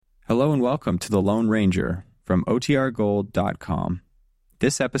Hello and welcome to The Lone Ranger from OTRGold.com.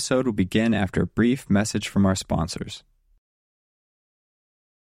 This episode will begin after a brief message from our sponsors.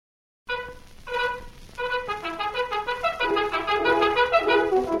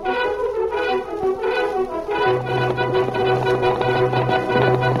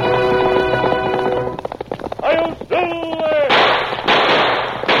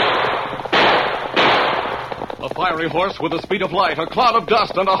 A fiery horse with the speed of light, a cloud of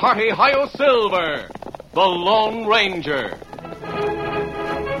dust, and a hearty Hi-Yo Silver, the Lone Ranger.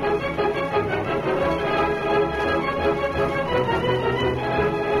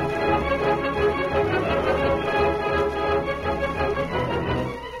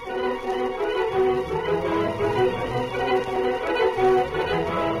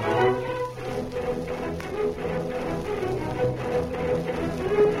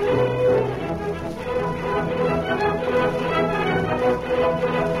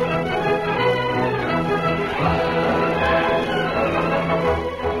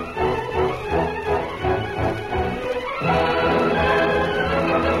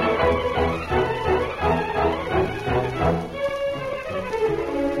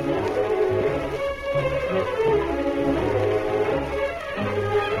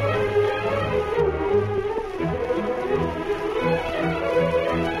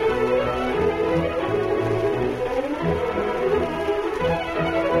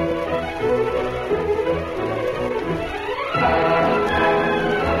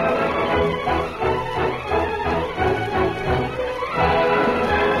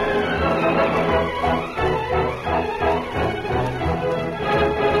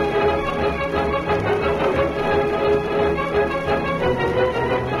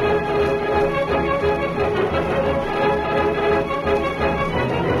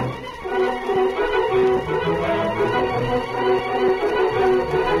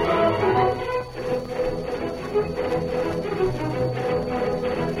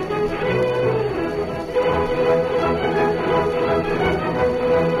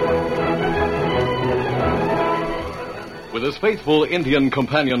 With his faithful Indian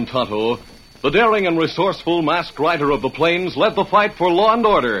companion Tonto, the daring and resourceful masked rider of the plains led the fight for law and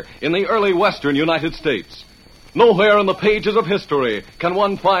order in the early western United States. Nowhere in the pages of history can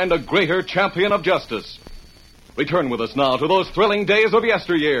one find a greater champion of justice. Return with us now to those thrilling days of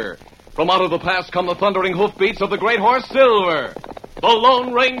yesteryear. From out of the past come the thundering hoofbeats of the great horse Silver. The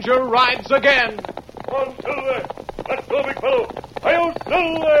Lone Ranger rides again. Come on, Silver. Let's go, big fellow. Hi-Yo,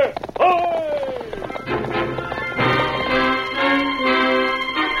 Silver! Hoy!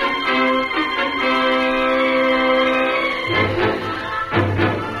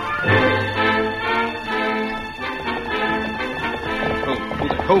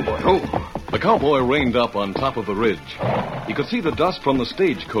 Oh, boy, oh. The cowboy reined up on top of the ridge. He could see the dust from the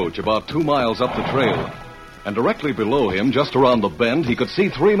stagecoach about 2 miles up the trail. And directly below him, just around the bend, he could see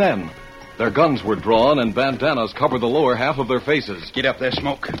 3 men. Their guns were drawn and bandanas covered the lower half of their faces. Get up there,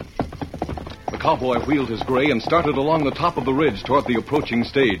 Smoke. The cowboy wheeled his gray and started along the top of the ridge toward the approaching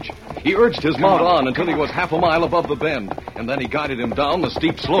stage. He urged his mount on until he was half a mile above the bend, and then he guided him down the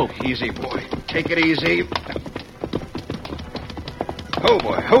steep slope. Easy, boy. Take it easy. Oh,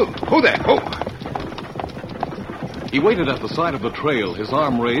 boy. Ho there. Ho. He waited at the side of the trail, his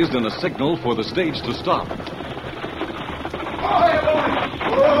arm raised in a signal for the stage to stop. Oh, there, boy.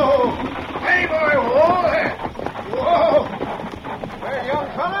 Whoa. Hey, boy. Whoa there. Whoa. Hey, young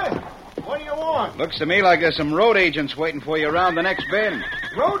fella, what do you want? Looks to me like there's some road agents waiting for you around the next bend.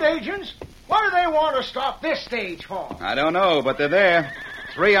 Road agents? What do they want to stop this stage for? I don't know, but they're there.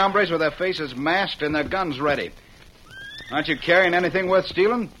 3 hombres with their faces masked and their guns ready. Aren't you carrying anything worth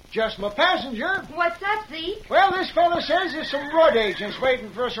stealing? Just my passenger. What's up, Zeke? Well, this fella says there's some road agents waiting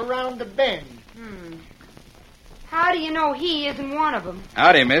for us around the bend. How do you know he isn't one of them?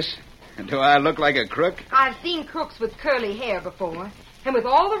 Howdy, miss. Do I look like a crook? I've seen crooks with curly hair before. And with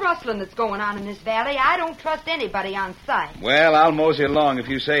all the rustling that's going on in this valley, I don't trust anybody on sight. Well, I'll mosey along if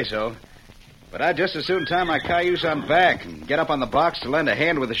you say so. But I'd just as soon tie my cayuse on back and get up on the box to lend a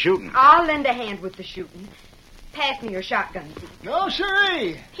hand with the shooting. I'll lend a hand with the shooting. Pass me your shotgun, Zeke. No,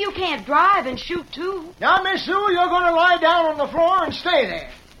 sirree. You can't drive and shoot, too. Now, Miss Sue, you're going to lie down on the floor and stay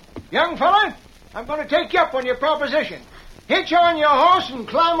there. Young fella, I'm going to take you up on your proposition. Hitch on your horse and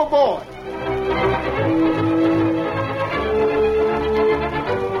climb aboard.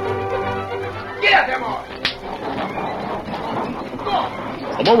 Get up there, boy.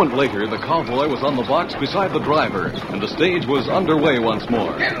 A moment later, the cowboy was on the box beside the driver, and the stage was underway once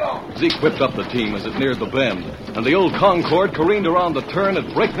more. Zeke whipped up the team as it neared the bend, and the old Concorde careened around the turn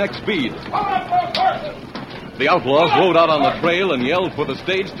at breakneck speed. The outlaws rode out on the trail and yelled for the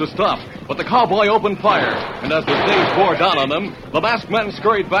stage to stop. But the cowboy opened fire, and as the stage bore down on them, the masked men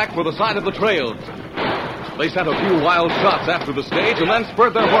scurried back for the side of the trail. They sent a few wild shots after the stage and then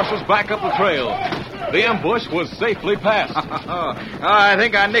spurred their horses back up the trail. The ambush was safely passed. I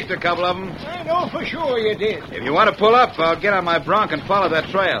think I nicked a couple of them. I know for sure you did. If you want to pull up, I'll get on my bronc and follow that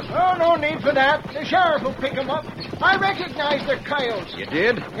trail. Oh, no need for that. The sheriff will pick 'em up. I recognize the coyotes. You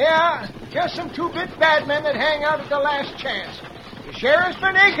did? Yeah, just some two-bit bad men that hang out at the last chance. The sheriff's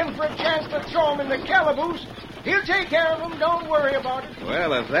been aching for a chance to throw 'em in the calaboose. He'll take care of them. Don't worry about it.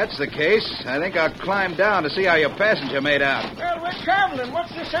 Well, if that's the case, I think I'll climb down to see how your passenger made out. Well, we're traveling.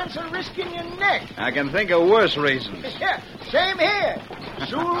 What's the sense of risking your neck? I can think of worse reasons. Yeah, same here.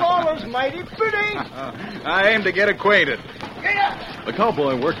 Sue Lawler's mighty pretty. I aim to get acquainted. The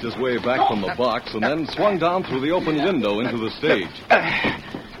cowboy worked his way back from the box and then swung down through the open window into the stage.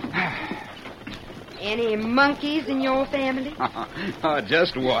 Any monkeys in your family?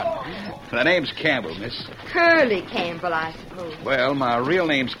 Just one. The name's Campbell, miss. Curly Campbell, I suppose. Well, my real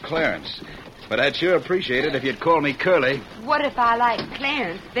name's Clarence. But I'd sure appreciate it if you'd call me Curly. What if I like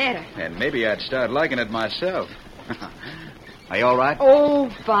Clarence better? And maybe I'd start liking it myself. Are you all right? Oh,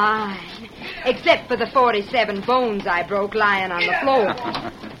 fine. Except for the 47 bones I broke lying on the floor.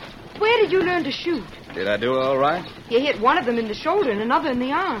 Where did you learn to shoot? Did I do all right? You hit one of them in the shoulder and another in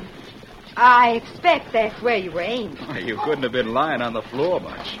the arm. I expect that's where you were aimed. You couldn't have been lying on the floor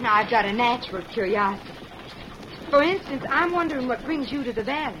much. Now, I've got a natural curiosity. For instance, I'm wondering what brings you to the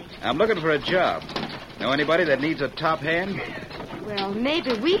valley. I'm looking for a job. Know anybody that needs a top hand? Well,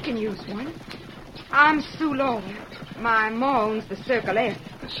 maybe we can use one. I'm Sue Lawler. My ma owns the Circle L.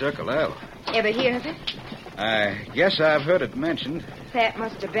 The Circle L? Ever hear of it? I guess I've heard it mentioned. That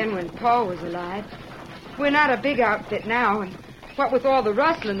must have been when Pa was alive. We're not a big outfit now, and what with all the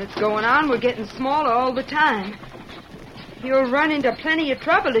rustling that's going on, we're getting smaller all the time. You'll run into plenty of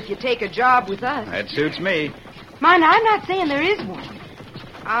trouble if you take a job with us. That suits me. Mind, I'm not saying there is one.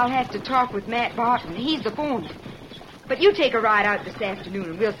 I'll have to talk with Matt Barton. He's the foreman. But you take a ride out this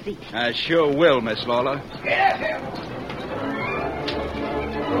afternoon and we'll see. I sure will, Miss Lawler.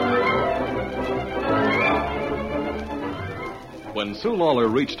 When Sue Lawler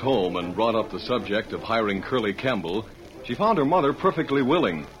reached home and brought up the subject of hiring Curly Campbell, she found her mother perfectly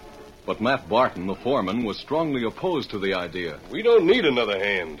willing. But Matt Barton, the foreman, was strongly opposed to the idea. We don't need another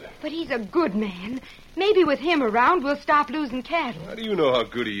hand. But he's a good man. Maybe with him around, we'll stop losing cattle. How do you know how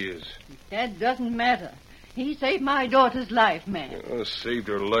good he is? That doesn't matter. He saved my daughter's life, man. Saved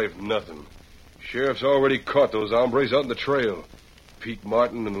her life, nothing. Sheriff's already caught those hombres out in the trail. Pete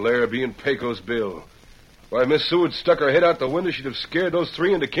Martin and Larrabee and Pecos Bill. Why, Miss Sue had stuck her head out the window, she'd have scared those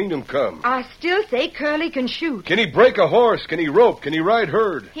three into Kingdom Come. I still say Curly can shoot. Can he break a horse? Can he rope? Can he ride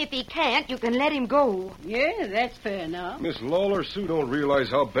herd? If he can't, you can let him go. Yeah, that's fair enough. Miss Lawler, Sue don't realize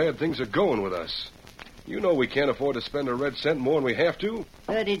how bad things are going with us. You know we can't afford to spend a red cent more than we have to.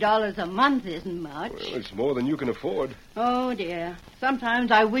 $30 a month isn't much. Well, it's more than you can afford. Oh, dear. Sometimes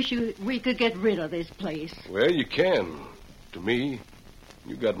I wish we could get rid of this place. Well, you can. To me,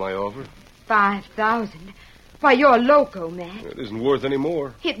 you got my offer. 5,000. Why, you're loco, Matt. It isn't worth any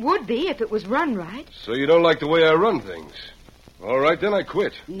more. It would be if it was run right. So you don't like the way I run things. All right, then I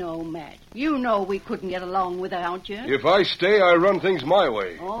quit. No, Matt. You know we couldn't get along without you. If I stay, I run things my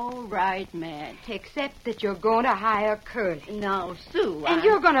way. All right, Matt. Except that you're going to hire Curly. Now, Sue, And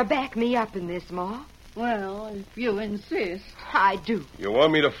you're going to back me up in this, Ma. Well, if you insist. I do. You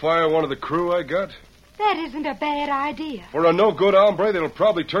want me to fire one of the crew I got? That isn't a bad idea. For a no-good hombre that'll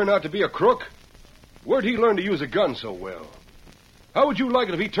probably turn out to be a crook? Where'd he learn to use a gun so well? How would you like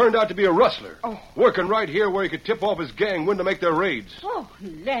it if he turned out to be a rustler? Oh. Working right here where he could tip off his gang when to make their raids. Oh,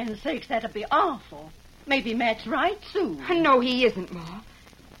 land sakes, that'd be awful. Maybe Matt's right, Sue. No, he isn't, Ma.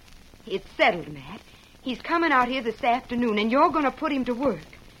 It's settled, Matt. He's coming out here this afternoon, and you're going to put him to work.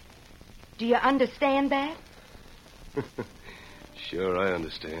 Do you understand that? Sure, I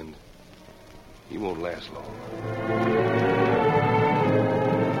understand. He won't last long.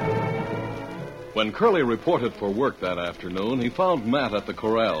 When Curly reported for work that afternoon, he found Matt at the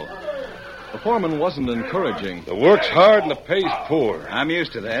corral. The foreman wasn't encouraging. The work's hard and the pay's poor. I'm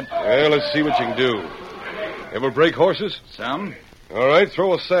used to that. Well, let's see what you can do. Ever break horses? Some? All right,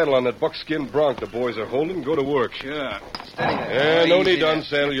 throw a saddle on that buckskin bronc the boys are holding and go to work. Sure. Steady there. No Easy need to there.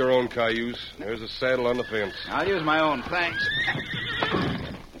 unsaddle your own cayuse. There's a saddle on the fence. I'll use my own, thanks.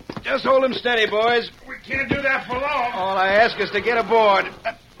 Just hold him steady, boys. We can't do that for long. All I ask is to get aboard.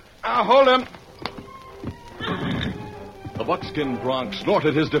 I'll hold him. The buckskin bronc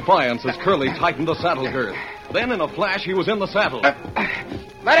snorted his defiance as Curly tightened the saddle girth. Then, in a flash, he was in the saddle.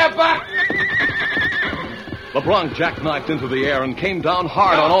 Let up, Buck! The bronc jackknifed into the air and came down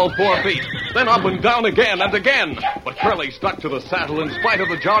hard on all 4 feet, then up and down again and again. But Curly stuck to the saddle in spite of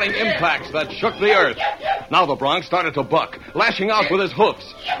the jarring impacts that shook the earth. Now the bronc started to buck, lashing out with his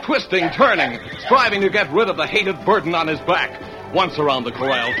hoofs, twisting, turning, striving to get rid of the hated burden on his back. Once around the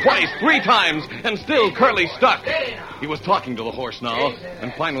corral, twice, 3 times, and still Curly stuck. He was talking to the horse now,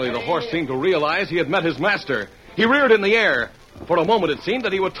 and finally the horse seemed to realize he had met his master. He reared in the air. For a moment it seemed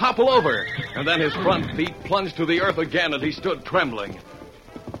that he would topple over, and then his front feet plunged to the earth again, and he stood trembling.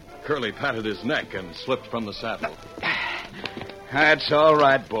 Curly patted his neck and slipped from the saddle. That's all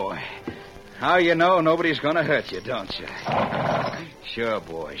right, boy. How you know nobody's going to hurt you, don't you? Sure,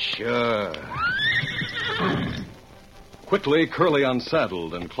 boy, sure. Quickly, Curly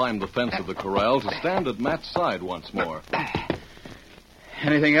unsaddled and climbed the fence of the corral to stand at Matt's side once more.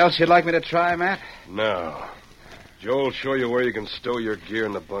 Anything else you'd like me to try, Matt? No. Joe'll show you where you can stow your gear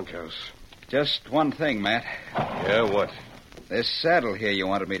in the bunkhouse. Just one thing, Matt. Yeah, what? This saddle here you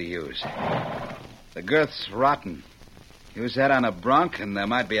wanted me to use. The girth's rotten. Use that on a bronc and there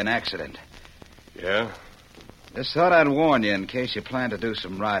might be an accident. Yeah? Just thought I'd warn you in case you plan to do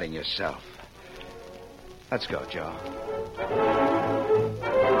some riding yourself. Let's go, Joe.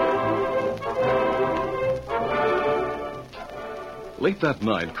 Late that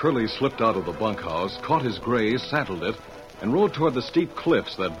night, Curly slipped out of the bunkhouse, caught his gray, saddled it, and rode toward the steep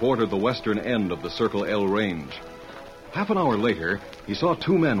cliffs that bordered the western end of the Circle L range. Half an hour later, he saw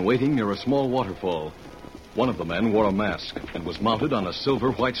 2 men waiting near a small waterfall. One of the men wore a mask and was mounted on a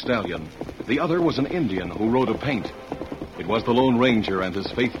silver-white stallion. The other was an Indian who rode a paint. It was the Lone Ranger and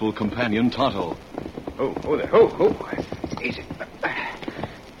his faithful companion, Tonto. Oh there. Oh. Easy.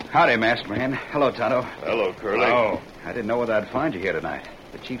 Howdy, masked man. Hello, Tonto. Hello, Curly. Oh, I didn't know whether I'd find you here tonight.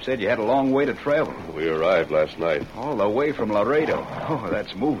 The chief said you had a long way to travel. We arrived last night. All the way from Laredo. Oh,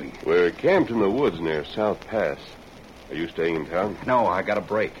 that's moving. We're camped in the woods near South Pass. Are you staying in town? No, I got a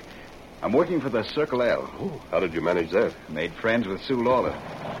break. I'm working for the Circle L. Oh, how did you manage that? Made friends with Sue Lawler.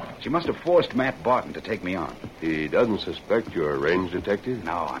 She must have forced Matt Barton to take me on. He doesn't suspect you're a range detective?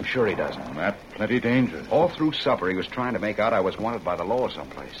 No, I'm sure he doesn't. Matt, plenty dangerous. All through supper, he was trying to make out I was wanted by the law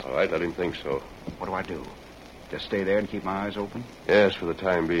someplace. All right, let him think so. What do I do? Just stay there and keep my eyes open? Yes, for the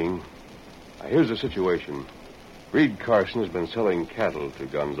time being. Now, here's the situation. Reed Carson has been selling cattle to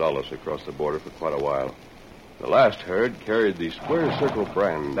Gonzales across the border for quite a while. The last herd carried the Square Circle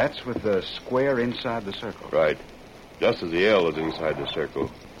brand. That's with the square inside the circle. Right. Just as the L is inside the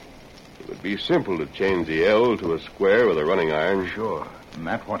circle. It would be simple to change the L to a square with a running iron. Sure.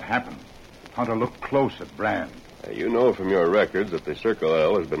 Matt, what happened? Hunter looked close at Brand. You know from your records that the Circle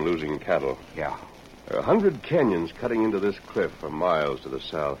L has been losing cattle. Yeah. There are 100 canyons cutting into this cliff for miles to the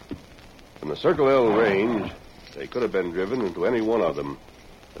south. From the Circle L range, they could have been driven into any one of them.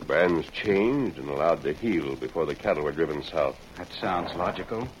 The brands changed and allowed to heal before the cattle were driven south. That sounds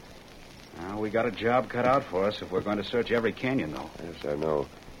logical. Now, we got a job cut out for us if we're going to search every canyon, though. Yes, I know.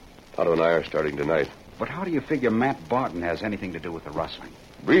 Tonto and I are starting tonight. But how do you figure Matt Barton has anything to do with the rustling?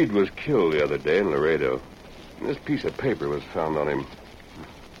 Breed was killed the other day in Laredo. And this piece of paper was found on him.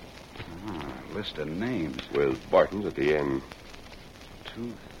 List of names. With Barton's at the end.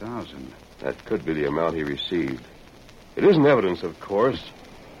 2,000. That could be the amount he received. It isn't evidence, of course.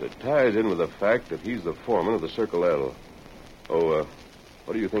 It ties in with the fact that he's the foreman of the Circle L. Oh,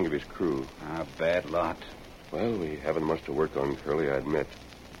 what do you think of his crew? Bad lot. Well, we haven't much to work on, Curly, I admit.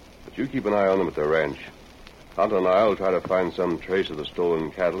 But you keep an eye on them at the ranch. Tonto and I will try to find some trace of the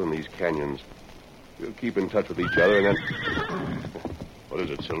stolen cattle in these canyons. We'll keep in touch with each other and then... What is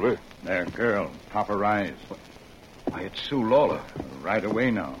it, Silver? There, girl. Top of rise. Why, it's Sue Lawler. Right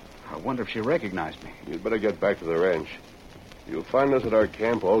away now. I wonder if she recognized me. You'd better get back to the ranch. You'll find us at our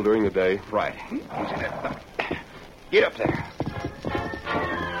camp all during the day. Right. Easy there. Get up there.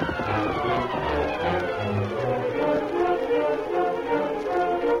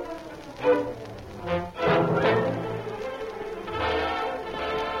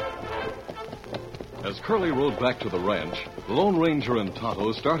 As Curly rode back to the ranch, the Lone Ranger and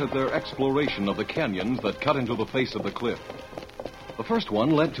Tonto started their exploration of the canyons that cut into the face of the cliff. The first one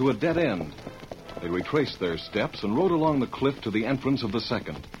led to a dead end. They retraced their steps and rode along the cliff to the entrance of the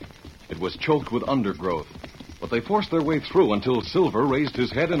second. It was choked with undergrowth, but they forced their way through until Silver raised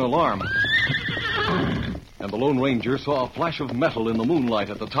his head in alarm. And the Lone Ranger saw a flash of metal in the moonlight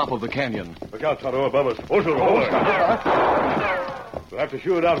at the top of the canyon. Look out, Tonto, above us. Oh, Silver. We'll have to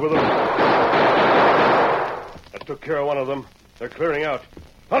shoot it out with them. That took care of one of them. They're clearing out.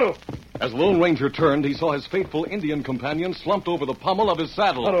 Tonto! As the Lone Ranger turned, he saw his faithful Indian companion slumped over the pommel of his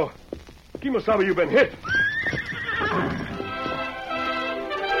saddle. Tonto, Kimosabe, you've been hit.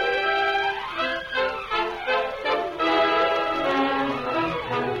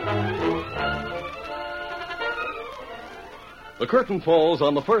 The curtain falls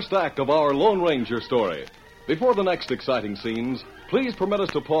on the first act of our Lone Ranger story. Before the next exciting scenes, please permit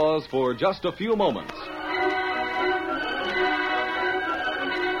us to pause for just a few moments.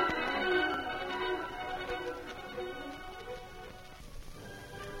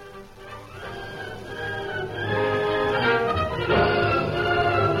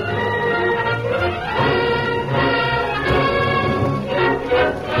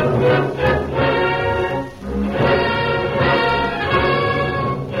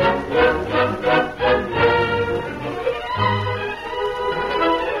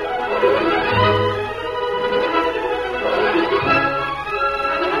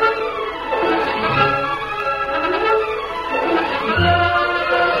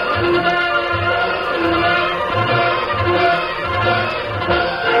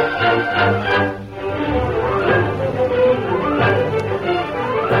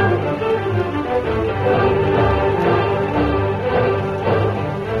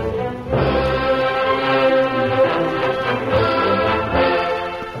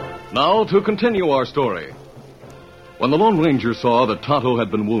 Now, to continue our story. When the Lone Ranger saw that Tonto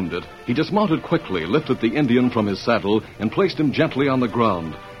had been wounded, he dismounted quickly, lifted the Indian from his saddle, and placed him gently on the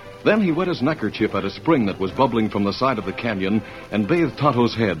ground. Then he wet his neckerchief at a spring that was bubbling from the side of the canyon and bathed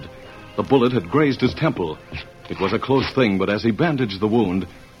Tonto's head. The bullet had grazed his temple. It was a close thing, but as he bandaged the wound,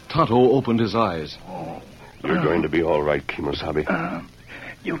 Tonto opened his eyes. You're going to be all right, Kimosabe.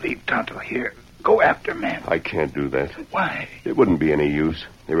 You leave Tonto here. Go after men. I can't do that. Why? It wouldn't be any use.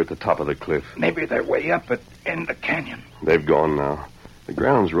 They're at the top of the cliff. Maybe they're way up in the canyon. They've gone now. The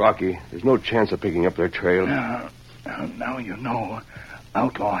ground's rocky. There's no chance of picking up their trail. Now you know.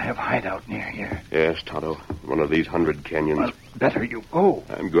 Outlaw have hideout near here. Yes, Tonto. One of these 100 canyons. Well, better you go.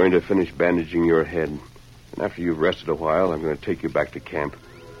 I'm going to finish bandaging your head. And after you've rested a while, I'm going to take you back to camp.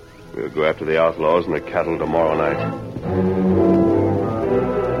 We'll go after the outlaws and the cattle tomorrow night.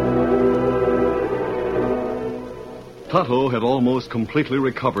 Tonto had almost completely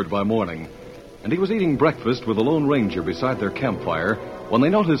recovered by morning, and he was eating breakfast with the Lone Ranger beside their campfire when they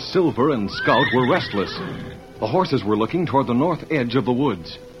noticed Silver and Scout were restless. The horses were looking toward the north edge of the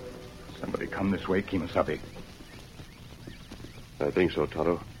woods. Somebody come this way, Kimosabe. I think so,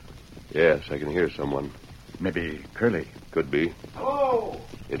 Tonto. Yes, I can hear someone. Maybe Curly. Could be. Hello.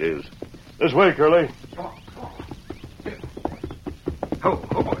 It is. This way, Curly. Oh,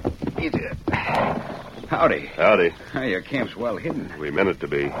 boy. Easy. Howdy. Howdy. Your camp's well hidden. We meant it to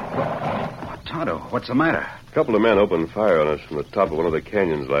be. Tonto, what's the matter? A couple of men opened fire on us from the top of one of the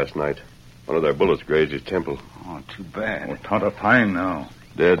canyons last night. One of their bullets grazed his temple. Oh, too bad. Tonto fine now.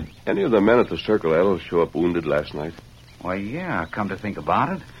 Did any of the men at the Circle L show up wounded last night? Why, yeah, come to think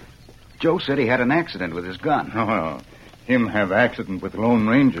about it. Joe said he had an accident with his gun. Oh, him have accident with Lone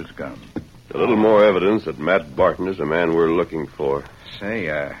Ranger's gun. A little more evidence that Matt Barton is the man we're looking for. Say,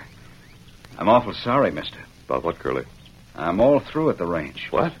 I'm awful sorry, mister. About what, Curly? I'm all through at the ranch.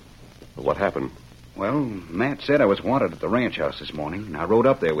 What? What happened? Well, Matt said I was wanted at the ranch house this morning, and I rode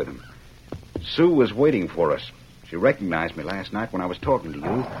up there with him. Sue was waiting for us. She recognized me last night when I was talking to you,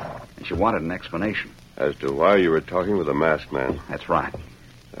 and she wanted an explanation. As to why you were talking with a masked man? That's right.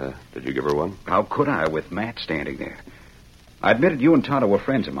 Did you give her one? How could I, with Matt standing there? I admitted you and Tonto were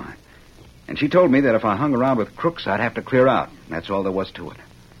friends of mine, and she told me that if I hung around with crooks, I'd have to clear out. That's all there was to it.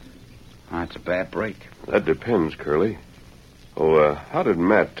 It's a bad break. That depends, Curly. Oh, how did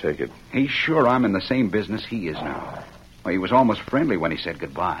Matt take it? He's sure I'm in the same business he is now. Well, he was almost friendly when he said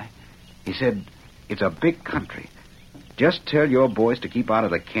goodbye. He said, it's a big country. Just tell your boys to keep out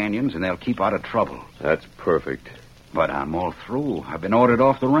of the canyons, and they'll keep out of trouble. That's perfect. But I'm all through. I've been ordered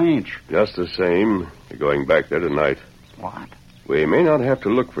off the ranch. Just the same, you're going back there tonight. What? We may not have to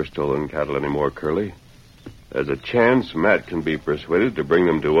look for stolen cattle anymore, Curly. There's a chance Matt can be persuaded to bring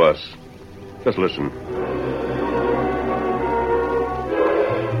them to us. Just listen.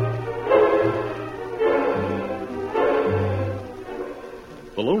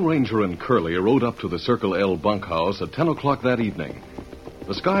 The Lone Ranger and Curly rode up to the Circle L bunkhouse at 10 o'clock that evening.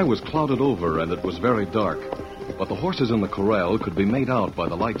 The sky was clouded over and it was very dark, but the horses in the corral could be made out by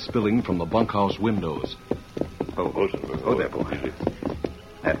the light spilling from the bunkhouse windows. Oh, there, boy.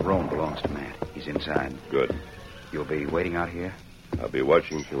 That roan belongs to Matt. He's inside. Good. You'll be waiting out here? I'll be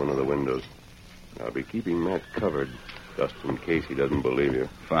watching through one of the windows. I'll be keeping Matt covered, just in case he doesn't believe you.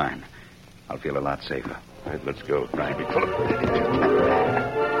 Fine. I'll feel a lot safer. All right, let's go. Right.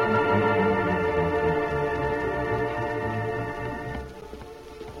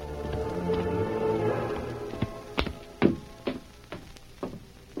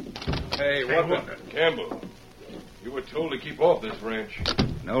 Hey, what the... Campbell, you were told to keep off this ranch.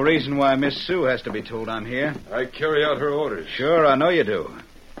 No reason why Miss Sue has to be told I'm here. I carry out her orders. Sure, I know you do.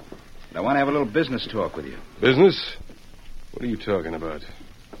 But I want to have a little business talk with you. Business? What are you talking about?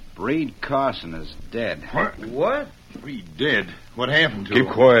 Breed Carson is dead. What? Breed dead? What happened to him?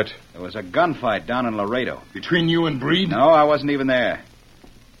 Keep quiet. There was a gunfight down in Laredo. Between you and Breed? No, I wasn't even there.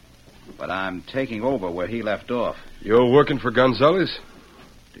 But I'm taking over where he left off. You're working for Gonzalez?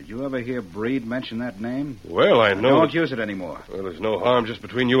 Did you ever hear Breed mention that name? Well, I know. Don't use it anymore. Well, there's no harm just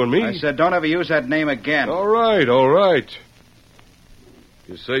between you and me. I said don't ever use that name again. All right, all right.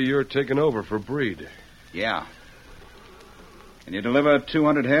 You say you're taking over for Breed. Yeah. Can you deliver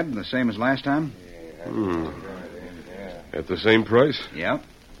 200 head, the same as last time? At the same price? Yeah.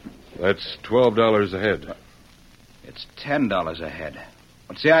 That's $12 a head. It's $10 a head.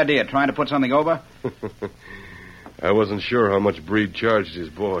 What's the idea? Trying to put something over? I wasn't sure how much Breed charged his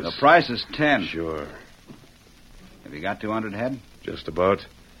boss. The price is 10. Sure. Have you got 200 head? Just about.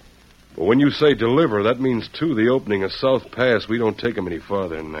 But when you say deliver, that means to the opening of South Pass. We don't take them any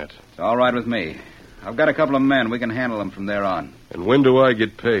farther than that. It's all right with me. I've got a couple of men. We can handle them from there on. And when do I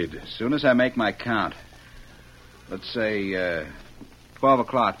get paid? As soon as I make my count. Let's say 12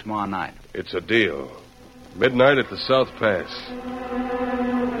 o'clock tomorrow night. It's a deal. Midnight at the South Pass.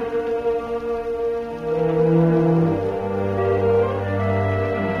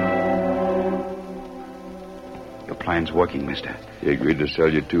 Your plan's working, mister. He agreed to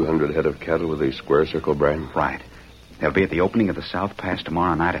sell you 200 head of cattle with a square circle brand? Right. They'll be at the opening of the South Pass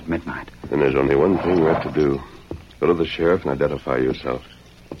tomorrow night at midnight. Then there's only one thing left to do. Go to the sheriff and identify yourself.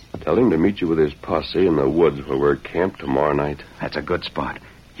 Tell him to meet you with his posse in the woods where we're camped tomorrow night. That's a good spot.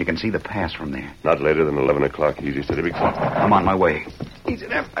 You can see the pass from there. Not later than 11 o'clock. Easy, steady, big son. I'm on my way. Easy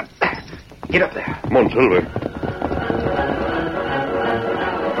there. Get up there. Come on, Silver.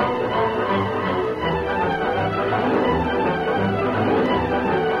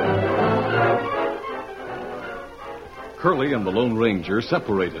 Curly and the Lone Ranger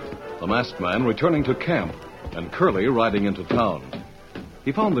separated, the masked man returning to camp, and Curly riding into town.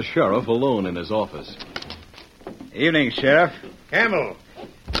 He found the sheriff alone in his office. Evening, Sheriff. Camel.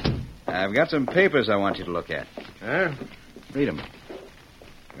 I've got some papers I want you to look at. Huh? Read them.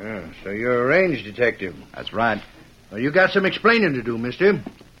 Oh, so you're a range detective. That's right. Well, you got some explaining to do, mister.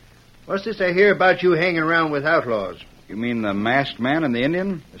 What's this I hear about you hanging around with outlaws? You mean the masked man and the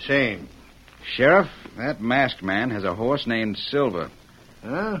Indian? The same. Sheriff, that masked man has a horse named Silver.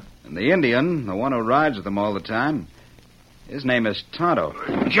 Huh? And the Indian, the one who rides with them all the time, his name is Tonto.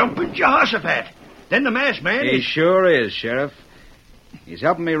 Jumping Jehoshaphat. Then the masked man He sure is, Sheriff. He's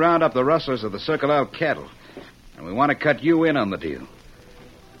helping me round up the rustlers of the Circle L cattle. And we want to cut you in on the deal.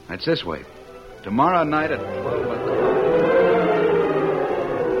 That's this way. Tomorrow night at 12 o'clock.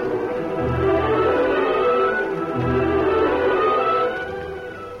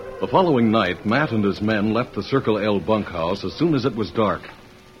 The following night, Matt and his men left the Circle L bunkhouse as soon as it was dark.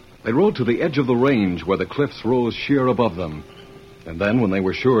 They rode to the edge of the range where the cliffs rose sheer above them. And then, when they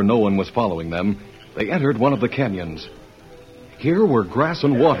were sure no one was following them, they entered one of the canyons. Here were grass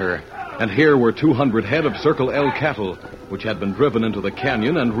and water, and here were 200 head of Circle L cattle, which had been driven into the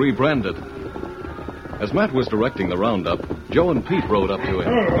canyon and rebranded. As Matt was directing the roundup, Joe and Pete rode up to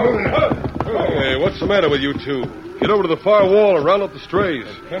him. Hey, what's the matter with you two? Get over to the far wall and round up the strays.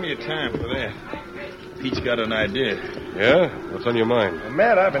 There's plenty of time for that. Pete's got an idea. Yeah? What's on your mind?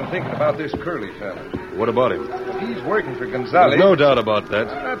 Matt, I've been thinking about this Curly fella. What about him? If he's working for Gonzalez... There's no doubt about that.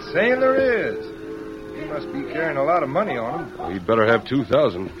 I'm not saying there is. He must be carrying a lot of money on him. He'd better have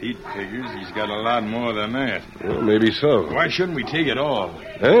 2,000. Pete figures he's got a lot more than that. Well, maybe so. Why shouldn't we take it all?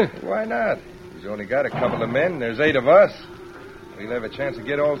 Huh? Why not? He's only got a couple of men. There's 8 of us. We'll have a chance to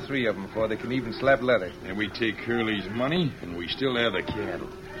get all 3 of them before they can even slap leather. And we take Curly's money, and we still have the cattle.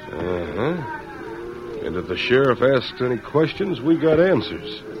 Uh-huh. And if the sheriff asks any questions, we got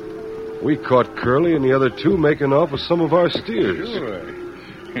answers. We caught Curly and the other 2 making off with some of our steers. Sure.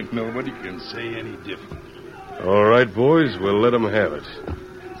 And nobody can say any different. All right, boys, we'll let them have it.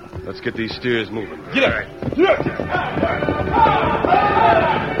 Let's get these steers moving. Get up! Get up!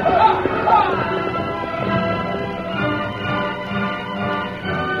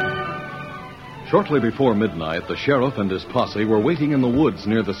 Shortly before midnight, the sheriff and his posse were waiting in the woods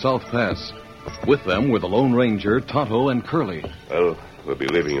near the South Pass. With them were the Lone Ranger, Tonto, and Curly. Well, we'll be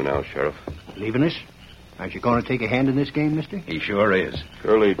leaving you now, Sheriff. Leaving us? Aren't you going to take a hand in this game, mister? He sure is.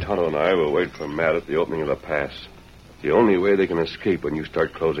 Curly, Tonto, and I will wait for Matt at the opening of the pass. The only way they can escape when you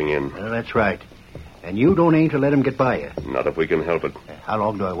start closing in. Well, that's right. And you don't aim to let him get by you. Not if we can help it. How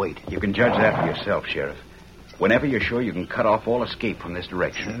long do I wait? You can judge that for yourself, Sheriff. Whenever you're sure you can cut off all escape from this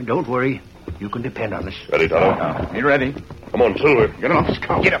direction. Don't worry. You can depend on us. Ready, Tonto? You ready? Come on, Silver. Get on,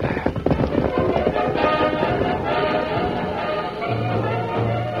 Scout. Get up.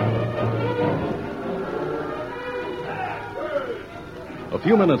 A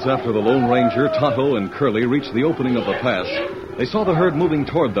few minutes after the Lone Ranger, Tonto, and Curly reached the opening of the pass, they saw the herd moving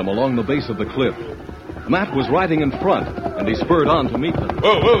toward them along the base of the cliff. Matt was riding in front, and he spurred on to meet them.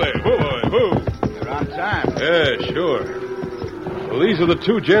 Whoa there. Whoa. You're on time. Yeah, sure. Well, these are the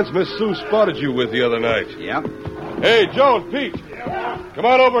two gents Miss Sue spotted you with the other night. Yep. Hey, Joe and Pete. Come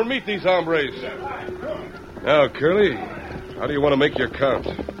on over and meet these hombres. Now, Curly, how do you want to make your count?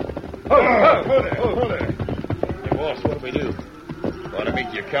 Whoa there. Hey, boss, what do we do? Want to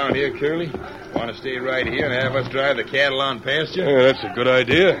make your count here, Curly? Want to stay right here and have us drive the cattle on past you? Yeah, that's a good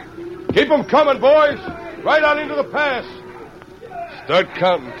idea. Keep them coming, boys. Right on into the pass. Start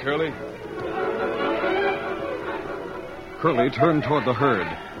counting, Curly. Curly turned toward the herd,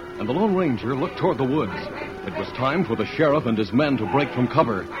 and the Lone Ranger looked toward the woods. It was time for the sheriff and his men to break from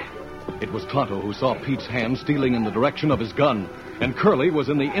cover. It was Tonto who saw Pete's hand stealing in the direction of his gun, and Curly was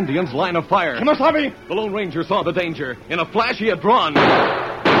in the Indian's line of fire. Kimasabi! The Lone Ranger saw the danger. In a flash, he had drawn.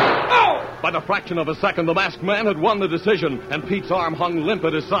 By the fraction of a second, the masked man had won the decision, and Pete's arm hung limp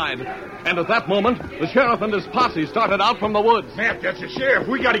at his side. And at that moment, the sheriff and his posse started out from the woods. Matt, that's the sheriff.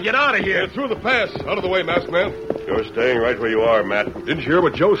 We got to get out of here. Through the pass. Out of the way, masked man. You're staying right where you are, Matt. Didn't you hear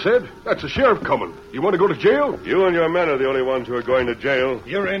what Joe said? That's the sheriff coming. You want to go to jail? You and your men are the only ones who are going to jail.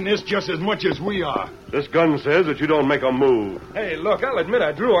 You're in this just as much as we are. This gun says that you don't make a move. Hey, look, I'll admit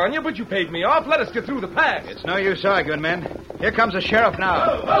I drew on you, but you paid me off. Let us get through the pass. It's no use arguing, men. Here comes the sheriff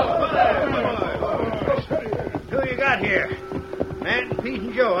now. Who you got here? Matt, Pete,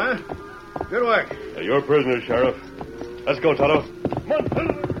 and Joe, huh? Good work. You're prisoners, Sheriff. Let's go, Tonto.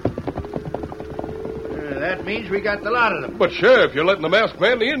 That means we got the lot of them. But, Sheriff, you're letting the masked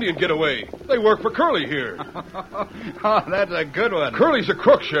man and the Indian get away. They work for Curly here. Oh, that's a good one. Curly's a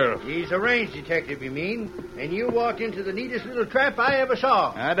crook, Sheriff. He's a range detective, you mean? And you walked into the neatest little trap I ever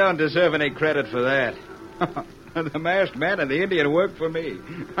saw. I don't deserve any credit for that. The masked man and the Indian work for me.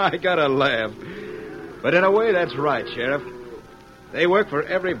 I gotta laugh. But in a way, that's right, Sheriff. They work for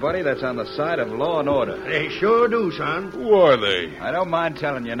everybody that's on the side of law and order. They sure do, son. Who are they? I don't mind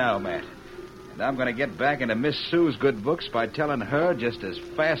telling you now, Matt. And I'm going to get back into Miss Sue's good books by telling her just as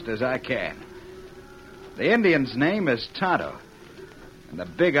fast as I can. The Indian's name is Tonto. And the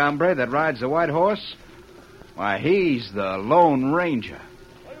big hombre that rides the white horse, why, he's the Lone Ranger.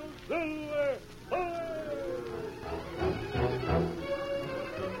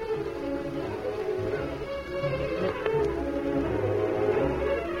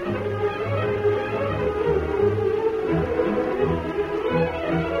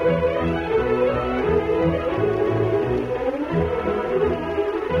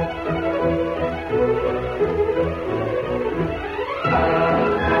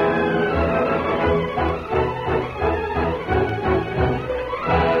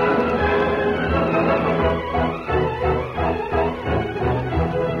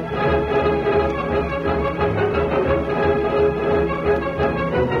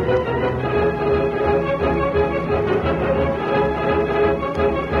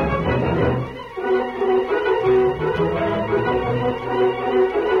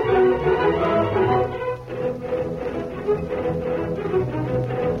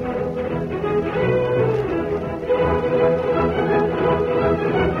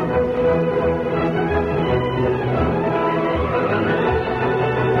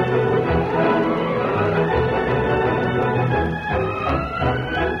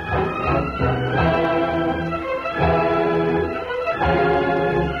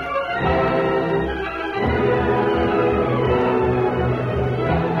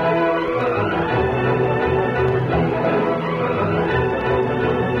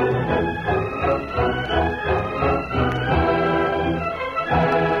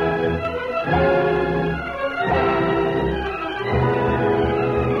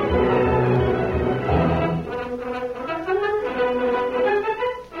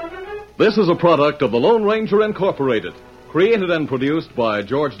 This is a product of the Lone Ranger Incorporated, created and produced by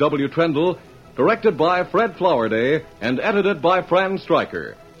George W. Trendle, directed by Fred Flowerday, and edited by Fran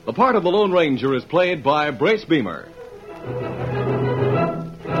Stryker. The part of the Lone Ranger is played by Brace Beamer.